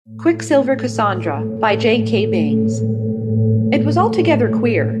Quicksilver Cassandra by J.K. Bangs. It was altogether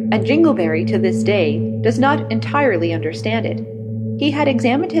queer, and Jingleberry to this day does not entirely understand it. He had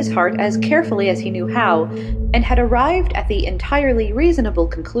examined his heart as carefully as he knew how, and had arrived at the entirely reasonable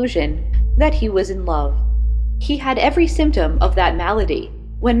conclusion that he was in love. He had every symptom of that malady.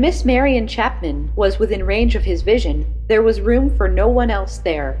 When Miss Marian Chapman was within range of his vision, there was room for no one else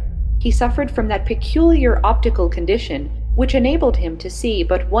there. He suffered from that peculiar optical condition which enabled him to see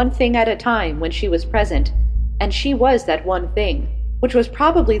but one thing at a time when she was present, and she was that one thing, which was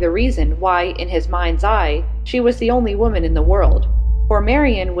probably the reason why, in his mind's eye, she was the only woman in the world, for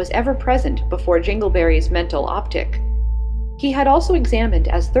Marian was ever present before Jingleberry's mental optic. He had also examined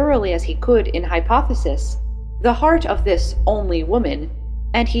as thoroughly as he could in hypothesis the heart of this only woman,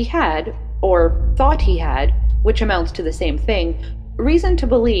 and he had, or thought he had, which amounts to the same thing, reason to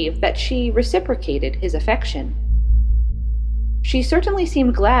believe that she reciprocated his affection. She certainly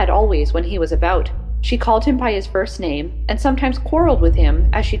seemed glad always when he was about. She called him by his first name, and sometimes quarreled with him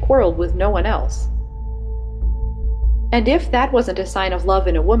as she quarreled with no one else. And if that wasn't a sign of love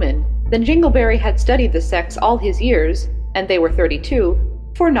in a woman, then Jingleberry had studied the sex all his years, and they were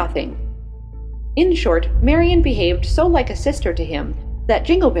 32, for nothing. In short, Marian behaved so like a sister to him that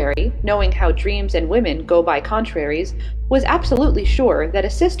Jingleberry, knowing how dreams and women go by contraries, was absolutely sure that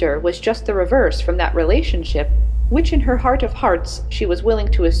a sister was just the reverse from that relationship which in her heart of hearts she was willing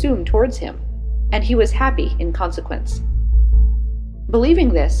to assume towards him, and he was happy in consequence.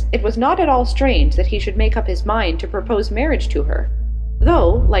 Believing this, it was not at all strange that he should make up his mind to propose marriage to her,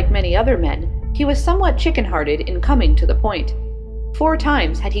 though, like many other men, he was somewhat chicken-hearted in coming to the point. 4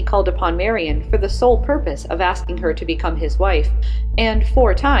 times had he called upon Marian for the sole purpose of asking her to become his wife, and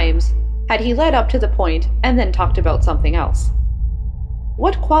 4 times had he led up to the point and then talked about something else.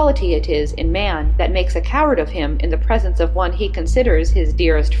 What quality it is in man that makes a coward of him in the presence of one he considers his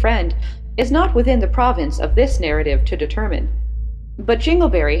dearest friend is not within the province of this narrative to determine. But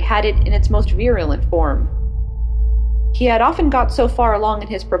Jingleberry had it in its most virulent form. He had often got so far along in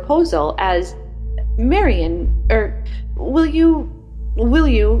his proposal as, "Marian, will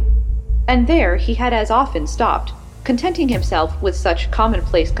you, and there he had as often stopped, contenting himself with such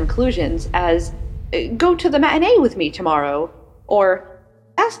commonplace conclusions as, "Go to the matinee with me tomorrow," or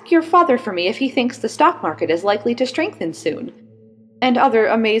 "Ask your father for me if he thinks the stock market is likely to strengthen soon," and other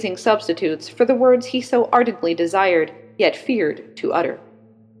amazing substitutes for the words he so ardently desired, yet feared, to utter.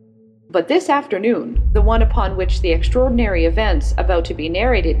 But this afternoon, the one upon which the extraordinary events about to be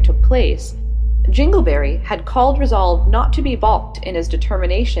narrated took place, Jingleberry had called resolved not to be balked in his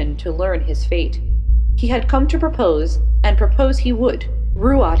determination to learn his fate. He had come to propose, and propose he would,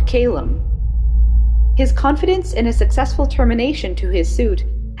 ruat caelum. His confidence in a successful termination to his suit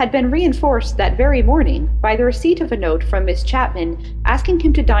had been reinforced that very morning by the receipt of a note from Miss Chapman asking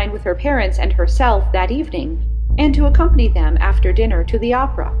him to dine with her parents and herself that evening, and to accompany them after dinner to the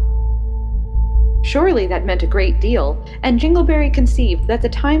opera. Surely that meant a great deal, and Jingleberry conceived that the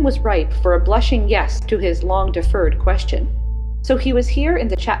time was ripe for a blushing yes to his long-deferred question. So he was here in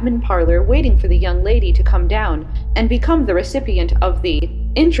the Chapman parlor waiting for the young lady to come down and become the recipient of the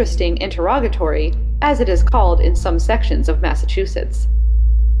interesting interrogatory, as it is called in some sections of Massachusetts.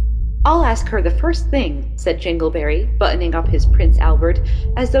 "I'll ask her the first thing," said Jingleberry, buttoning up his Prince Albert,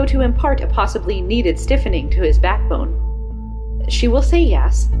 as though to impart a possibly needed stiffening to his backbone. "She will say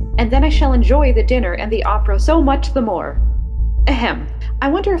yes, and then I shall enjoy the dinner and the opera so much the more. Ahem, I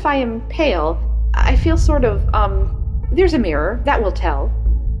wonder if I am pale. I feel sort of, there's a mirror, that will tell."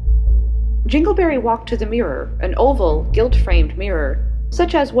 Jingleberry walked to the mirror, an oval, gilt-framed mirror,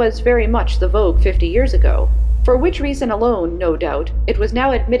 such as was very much the vogue 50 years ago, for which reason alone, no doubt, it was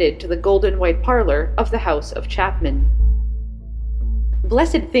now admitted to the golden-white parlor of the house of Chapman.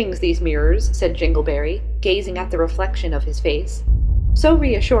 "Blessed things, these mirrors," said Jingleberry, gazing at the reflection of his face. "So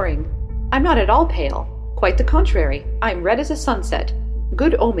reassuring. I'm not at all pale. Quite the contrary. I'm red as a sunset.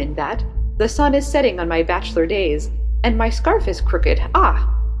 Good omen, that. The sun is setting on my bachelor days, and my scarf is crooked.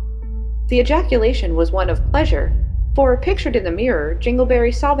 Ah!" The ejaculation was one of pleasure, for, pictured in the mirror,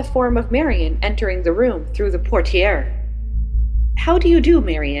 Jingleberry saw the form of Marian entering the room through the portière. "How do you do,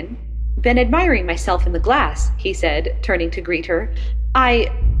 Marian? Been admiring myself in the glass," he said, turning to greet her.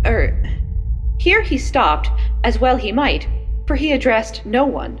 Here he stopped, as well he might, for he addressed no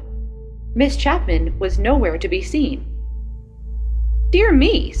one. Miss Chapman was nowhere to be seen. "Dear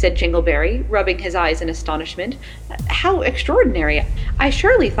me," said Jingleberry, rubbing his eyes in astonishment. "How extraordinary! I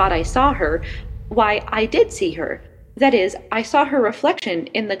surely thought I saw her. Why, I did see her. That is, I saw her reflection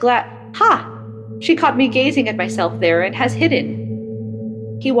in the glass. Ha! She caught me gazing at myself there and has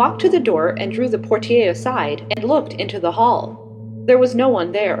hidden." He walked to the door and drew the portière aside and looked into the hall. There was no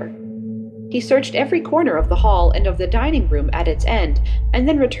one there. He searched every corner of the hall and of the dining room at its end, and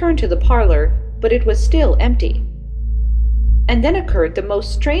then returned to the parlor, but it was still empty. And then occurred the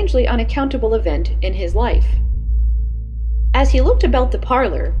most strangely unaccountable event in his life. As he looked about the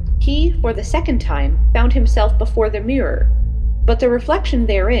parlor, he, for the second time, found himself before the mirror, but the reflection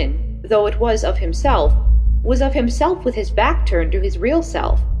therein, though it was of himself with his back turned to his real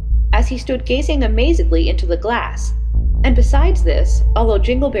self, as he stood gazing amazedly into the glass. And besides this, although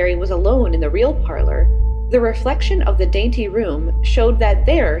Jingleberry was alone in the real parlor, the reflection of the dainty room showed that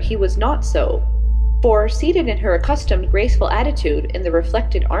there he was not so, for seated in her accustomed graceful attitude in the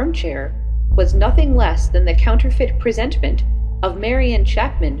reflected armchair was nothing less than the counterfeit presentment of Marian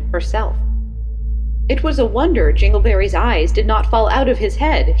Chapman herself. It was a wonder Jingleberry's eyes did not fall out of his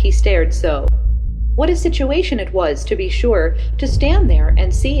head, he stared so. What a situation it was, to be sure, to stand there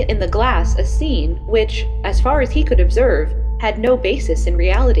and see in the glass a scene which, as far as he could observe, had no basis in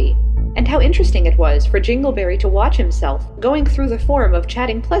reality, and how interesting it was for Jingleberry to watch himself going through the form of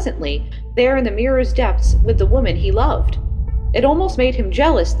chatting pleasantly there in the mirror's depths with the woman he loved. It almost made him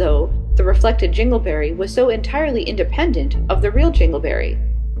jealous, though the reflected Jingleberry was so entirely independent of the real Jingleberry.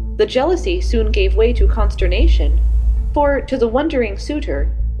 The jealousy soon gave way to consternation, for to the wondering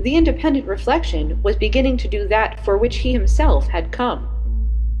suitor, the independent reflection was beginning to do that for which he himself had come.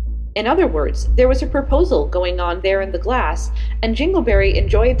 In other words, there was a proposal going on there in the glass, and Jingleberry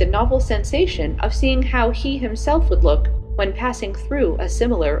enjoyed the novel sensation of seeing how he himself would look when passing through a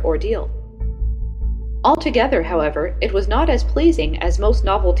similar ordeal. Altogether, however, it was not as pleasing as most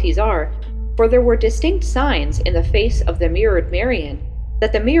novelties are, for there were distinct signs in the face of the mirrored Marian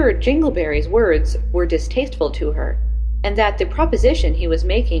that the mirrored Jingleberry's words were distasteful to her, and that the proposition he was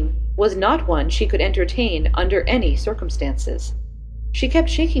making was not one she could entertain under any circumstances. She kept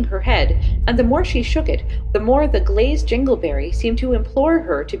shaking her head, and the more she shook it, the more the glazed Jingleberry seemed to implore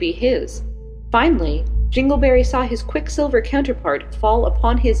her to be his. Finally, Jingleberry saw his Quicksilver counterpart fall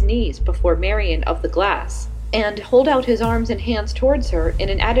upon his knees before Marian of the glass, and hold out his arms and hands towards her in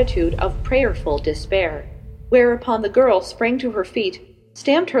an attitude of prayerful despair, whereupon the girl sprang to her feet,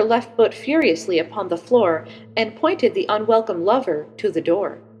 stamped her left foot furiously upon the floor, and pointed the unwelcome lover to the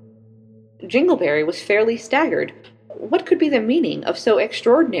door. Jingleberry was fairly staggered. What could be the meaning of so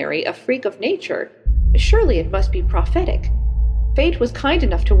extraordinary a freak of nature? Surely it must be prophetic. Fate was kind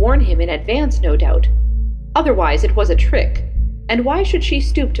enough to warn him in advance, no doubt. Otherwise it was a trick. And why should she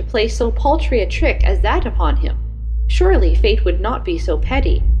stoop to play so paltry a trick as that upon him? Surely fate would not be so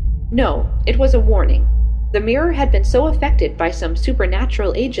petty. No, it was a warning. The mirror had been so affected by some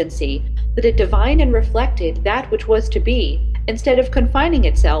supernatural agency that it divined and reflected that which was to be, instead of confining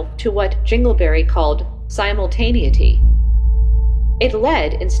itself to what Jingleberry called simultaneity. It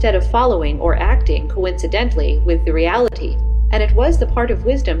led instead of following or acting coincidentally with the reality, and it was the part of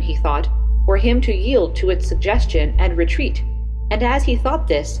wisdom, he thought, for him to yield to its suggestion and retreat. And as he thought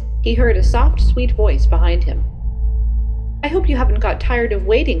this, he heard a soft, sweet voice behind him. "I hope you haven't got tired of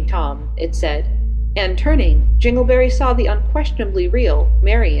waiting, Tom," it said. And turning, Jingleberry saw the unquestionably real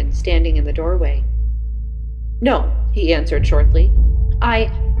Marian standing in the doorway. "No," he answered shortly. I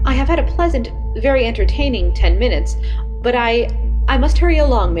have had a pleasant, very entertaining 10 minutes, but I must hurry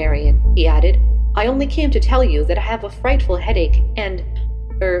along, Marian," he added. "I only came to tell you that I have a frightful headache, and,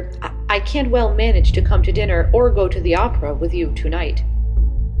 I can't well manage to come to dinner or go to the opera with you tonight."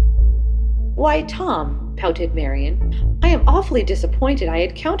 "Why, Tom," pouted Marian, "I am awfully disappointed. I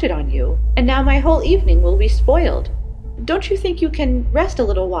had counted on you, and now my whole evening will be spoiled. Don't you think you can rest a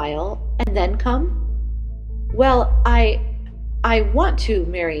little while, and then come?" "Well, I want to,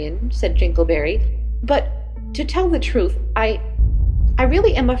 Marian," said Jingleberry, "but, to tell the truth, I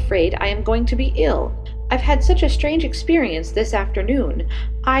really am afraid I am going to be ill. I've had such a strange experience this afternoon.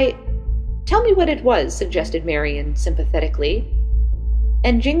 Tell me what it was," suggested Marian sympathetically.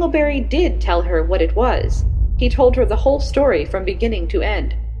 And Jingleberry did tell her what it was. He told her the whole story from beginning to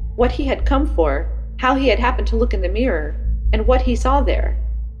end, what he had come for, how he had happened to look in the mirror, and what he saw there.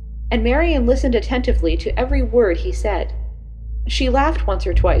 And Marian listened attentively to every word he said. She laughed once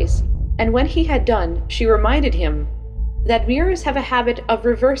or twice, and when he had done, she reminded him that mirrors have a habit of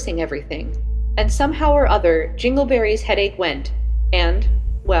reversing everything, and somehow or other Jingleberry's headache went, and,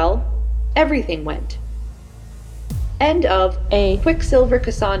 well, everything went. End of A Quicksilver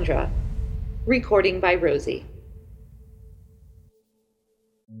Cassandra. Recording by Rosie.